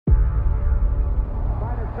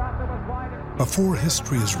Before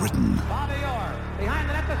history is written,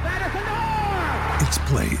 it's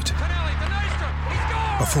played.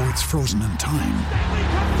 Before it's frozen in time,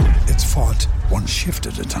 it's fought one shift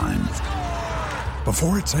at a time.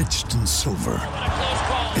 Before it's etched in silver,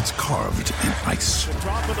 it's carved in ice.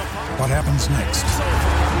 What happens next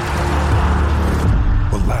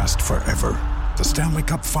will last forever. The Stanley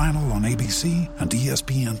Cup Final on ABC and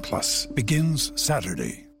ESPN Plus begins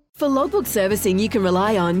Saturday. For logbook servicing you can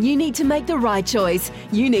rely on, you need to make the right choice.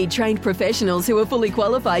 You need trained professionals who are fully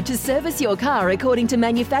qualified to service your car according to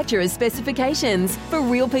manufacturer's specifications. For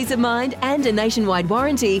real peace of mind and a nationwide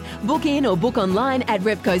warranty, book in or book online at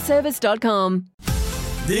repcoservice.com.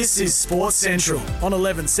 This is Sports Central on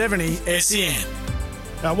 1170 SEN.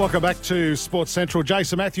 Welcome back to Sports Central.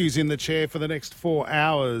 Jason Matthews in the chair for the next 4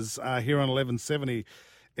 hours here on 1170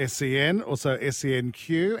 SEN, also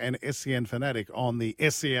SENQ and SEN Fanatic on the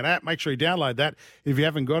SEN app. Make sure you download that if you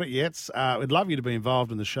haven't got it yet. We'd love you to be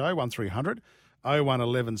involved in the show, 1300 01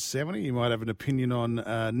 1170. You might have an opinion on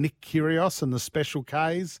Nick Kyrgios and the Special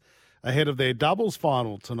Ks ahead of their doubles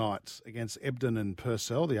final tonight against Ebden and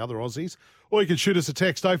Purcell, the other Aussies. Or you can shoot us a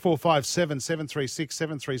text, 0457 736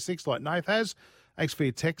 736, like Nath has. Thanks for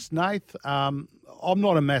your text, Nath. I'm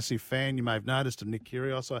not a massive fan, you may have noticed, of Nick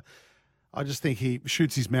Kyrgios. I just think he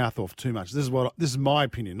shoots his mouth off too much. This is my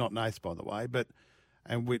opinion, not Nath's, by the way,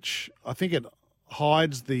 and which I think it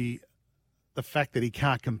hides the fact that he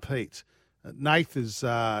can't compete. Nath is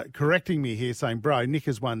correcting me here, saying, "Bro, Nick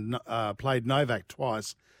has played Novak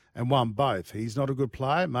twice and won both. He's not a good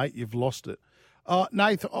player, mate. You've lost it."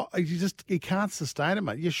 Nath, he can't sustain it,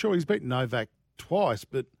 mate. Yeah, sure, he's beaten Novak twice,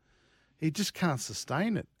 but he just can't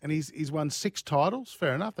sustain it. And he's won 6 titles.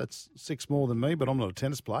 Fair enough. That's 6 more than me, but I'm not a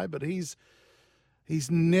tennis player. But he's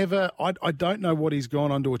never – I don't know what he's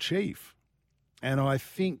gone on to achieve. And I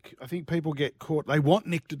think people get caught. They want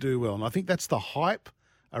Nick to do well. And I think that's the hype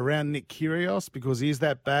around Nick Kyrgios because he's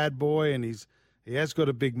that bad boy and he has got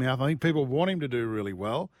a big mouth. I think people want him to do really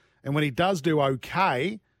well. And when he does do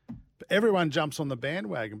okay – everyone jumps on the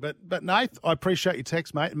bandwagon. But Nath, I appreciate your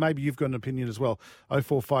text, mate. Maybe you've got an opinion as well.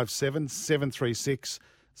 0457 736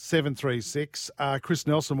 736. Chris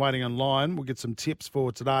Nelson waiting online. We'll get some tips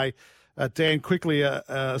for today. Dan, quickly,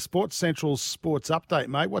 Sports Central's sports update,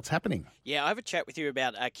 mate. What's happening? Yeah, I have a chat with you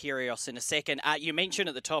about Kyrgios in a second. You mentioned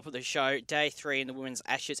at the top of the show, day 3 in the Women's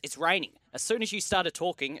Ashes. It's raining. As soon as you started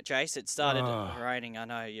talking, Jace, it started raining. I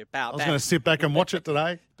know you're about. I was going to sit back and watch it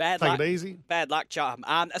today. Take it easy. Bad luck, charm.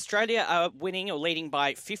 Australia are winning or leading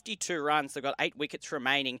by 52 runs. They've got 8 wickets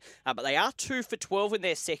remaining, but they are 2 for 12 in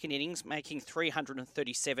their second innings, making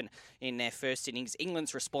 337 in their first innings.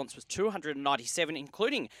 England's response was 297,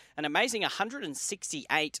 including an amazing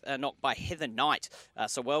 168 knocked by Heather Knight.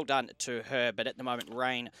 So well done to her. But at the moment,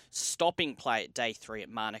 rain stopping play at day 3 at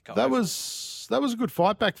Monaco. That was a good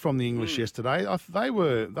fight back from the English yesterday. They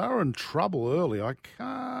were in trouble early.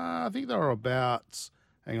 I think they were about.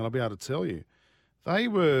 Hang on, I'll be able to tell you. They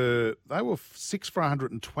were 6 for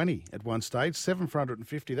 120 at one stage, 7 for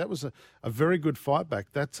 150. That was a very good fight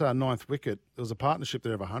back. That 9th wicket, there was a partnership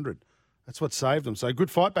there of 100. That's what saved them. So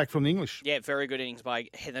good fight back from the English. Yeah, very good innings by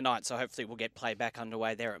Heather Knight. So hopefully we'll get play back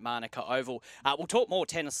underway there at Monaco Oval. We'll talk more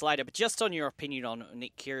tennis later, but just on your opinion on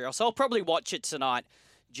Nick Kyrgios, I'll probably watch it tonight.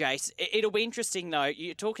 Jace, it'll be interesting though.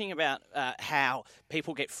 You're talking about how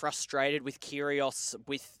people get frustrated with Kyrgios.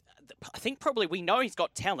 I think probably we know he's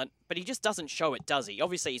got talent, but he just doesn't show it, does he?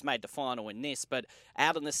 Obviously, he's made the final in this, but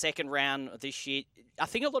out in the second round this year, I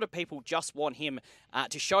think a lot of people just want him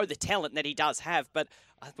to show the talent that he does have. But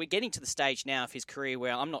we're getting to the stage now of his career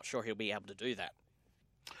where I'm not sure he'll be able to do that.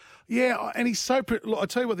 Yeah, and he's so. I'll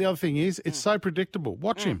tell you what the other thing is. It's so predictable.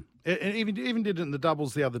 Watch him. And even did it in the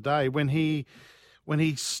doubles the other day when he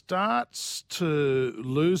starts to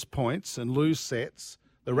lose points and lose sets.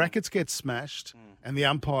 The rackets get smashed and the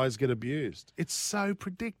umpires get abused. It's so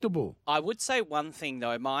predictable. I would say one thing,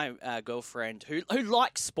 though. My girlfriend, who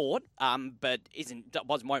likes sport but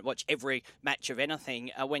won't watch every match of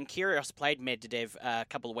anything, when Kyrgios played Medvedev a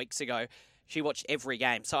couple of weeks ago, she watched every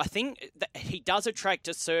game. So I think that he does attract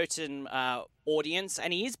a certain audience,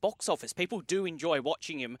 and he is box office. People do enjoy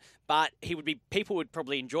watching him, but people would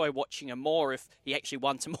probably enjoy watching him more if he actually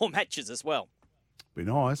won some more matches as well. Be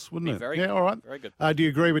nice, wouldn't it? Very good. All right. Very good. Do you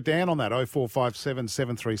agree with Dan on that? 0457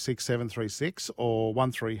 736 736 or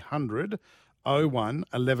 1300 01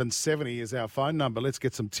 1170 is our phone number. Let's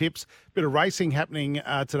get some tips. Bit of racing happening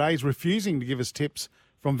today. He's refusing to give us tips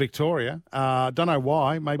from Victoria. Don't know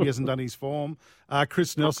why. Maybe he hasn't done his form.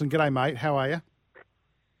 Chris Nelson, g'day, mate. How are you?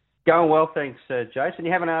 Going well, thanks, Jason.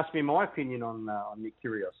 You haven't asked me my opinion on Nick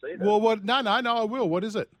Kyrgios either. Well, what? No, I will. What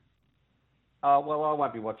is it? Well, I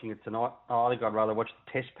won't be watching it tonight. I think I'd rather watch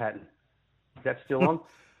the Test pattern. Is that still on?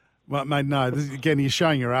 Well, mate, no. Again, you're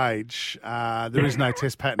showing your age. There is no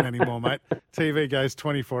Test pattern anymore, mate. TV goes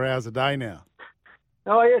 24 hours a day now.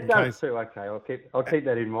 Oh, yeah, it does too. Okay, I'll keep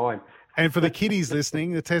that in mind. And for the kiddies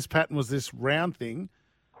listening, the Test pattern was this round thing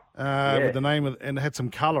with the name and it had some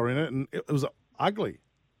colour in it, and it was ugly.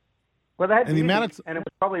 Well, they had and music, and it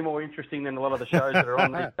was probably more interesting than a lot of the shows that are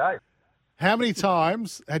on these days. How many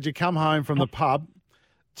times had you come home from the pub,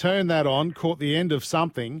 turned that on, caught the end of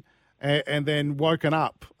something, and then woken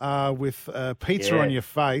up with pizza on your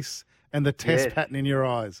face and the Test pattern in your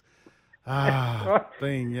eyes?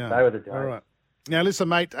 Being young. They were the days. All right. Now, listen,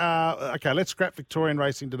 mate, okay, let's scrap Victorian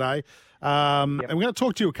racing today. And we're going to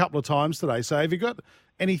talk to you a couple of times today. So have you got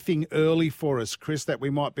anything early for us, Chris, that we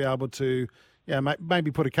might be able to maybe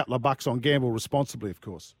put a couple of bucks on? Gamble responsibly, of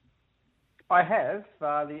course. I have.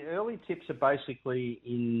 The early tips are basically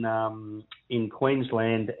in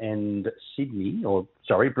Queensland and Sydney,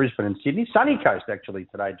 Brisbane and Sydney. Sunny Coast, actually,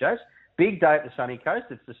 today, Jace. Big day at the Sunny Coast.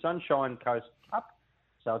 It's the Sunshine Coast Cup.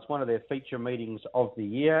 So it's one of their feature meetings of the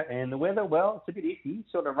year. And the weather, well, it's a bit iffy.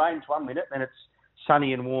 Sort of rains 1 minute, then it's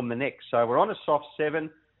sunny and warm the next. So we're on a soft 7.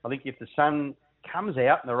 I think if the sun comes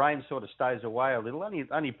out and the rain sort of stays away a little,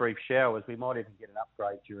 only brief showers, we might even get an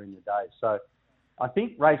upgrade during the day. So I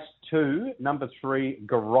think race 2, number 3,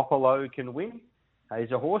 Garoppolo can win.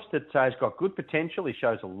 He's a horse that has got good potential. He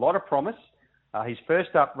shows a lot of promise. His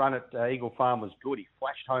first up run at Eagle Farm was good. He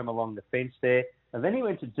flashed home along the fence there. And then he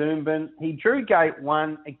went to Doomben. He drew gate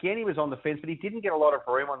 1. Again, he was on the fence, but he didn't get a lot of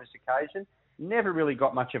room on this occasion. Never really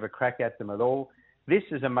got much of a crack at them at all. This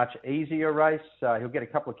is a much easier race. He'll get a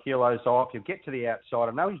couple of kilos off. He'll get to the outside.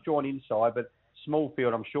 I know he's drawn inside, but small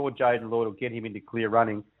field. I'm sure Jaden Lord will get him into clear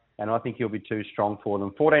running, and I think he'll be too strong for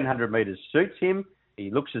them. 1,400 metres suits him.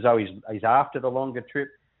 He looks as though he's after the longer trip.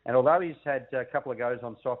 And although he's had a couple of goes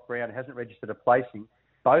on soft ground, hasn't registered a placing,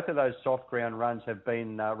 both of those soft ground runs have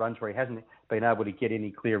been runs where he hasn't been able to get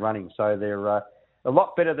any clear running. So they're a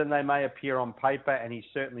lot better than they may appear on paper, and he's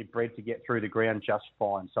certainly bred to get through the ground just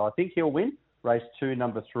fine. So I think he'll win. Race 2,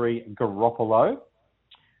 number 3, Garoppolo.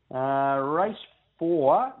 Race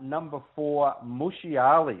 4, number 4,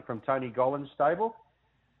 Mushiali from Tony Gollan's stable.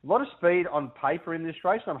 A lot of speed on paper in this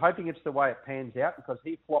race, and I'm hoping it's the way it pans out because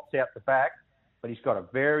he flops out the back, but he's got a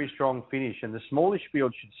very strong finish, and the smallish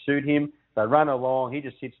field should suit him. They run along. He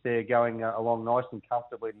just sits there going along nice and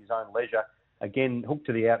comfortably at his own leisure. Again, hooked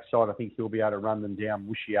to the outside, I think he'll be able to run them down.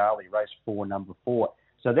 Mushiali, race 4, number 4.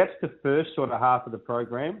 So that's the first sort of half of the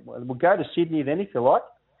program. We'll go to Sydney then, if you like.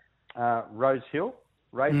 Rose Hill,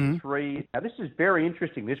 race 3. Now, this is very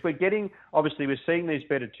interesting. Obviously, we're seeing these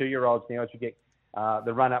better 2-year-olds now as we get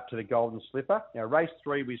the run up to the Golden Slipper. Now, race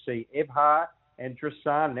 3, we see Ebhar and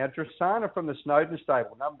Dressana. Now, Dressana from the Snowden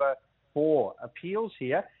stable, number 4, appeals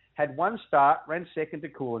here. Had one start, ran second to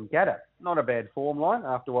Coolangatta. Not a bad form line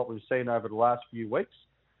after what we've seen over the last few weeks.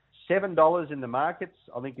 $7 in the markets,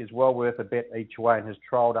 I think, is well worth a bet each way and has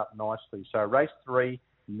trialled up nicely. So race 3,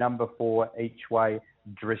 number 4, each way,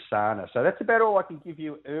 Dressana. So that's about all I can give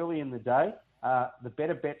you early in the day. The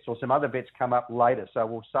better bets or some other bets come up later, so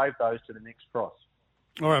we'll save those to the next cross.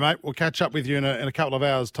 All right, mate. We'll catch up with you in a couple of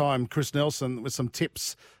hours' time. Chris Nelson with some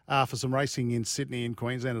tips for some racing in Sydney and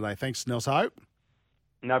Queensland today. Thanks, Nelson.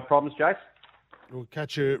 No problems, Jace. We'll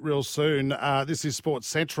catch you real soon. This is Sports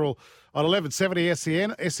Central on 1170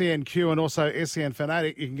 SEN, SENQ, and also SEN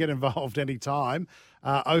Fanatic. You can get involved anytime.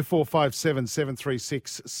 0457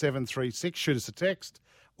 736 736. Shoot us a text.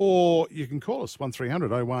 Or you can call us,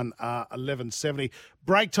 1300 01 1170.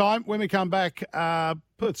 Break time. When we come back,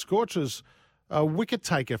 Perth Scorchers wicket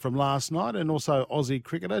taker from last night and also Aussie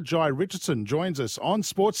cricketer Jai Richardson joins us on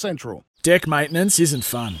Sports Central. Deck maintenance isn't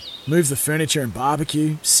fun. Move the furniture and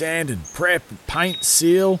barbecue, sand and prep, paint,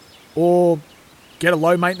 seal, or get a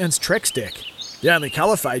low-maintenance Trex deck. The only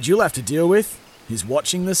colour fade you'll have to deal with is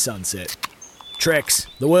watching the sunset. Trex,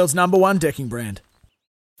 the world's #1 decking brand.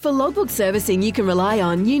 For logbook servicing you can rely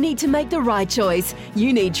on, you need to make the right choice.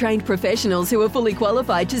 You need trained professionals who are fully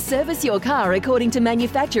qualified to service your car according to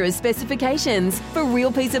manufacturer's specifications. For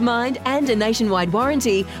real peace of mind and a nationwide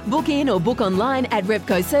warranty, book in or book online at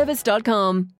repcoservice.com.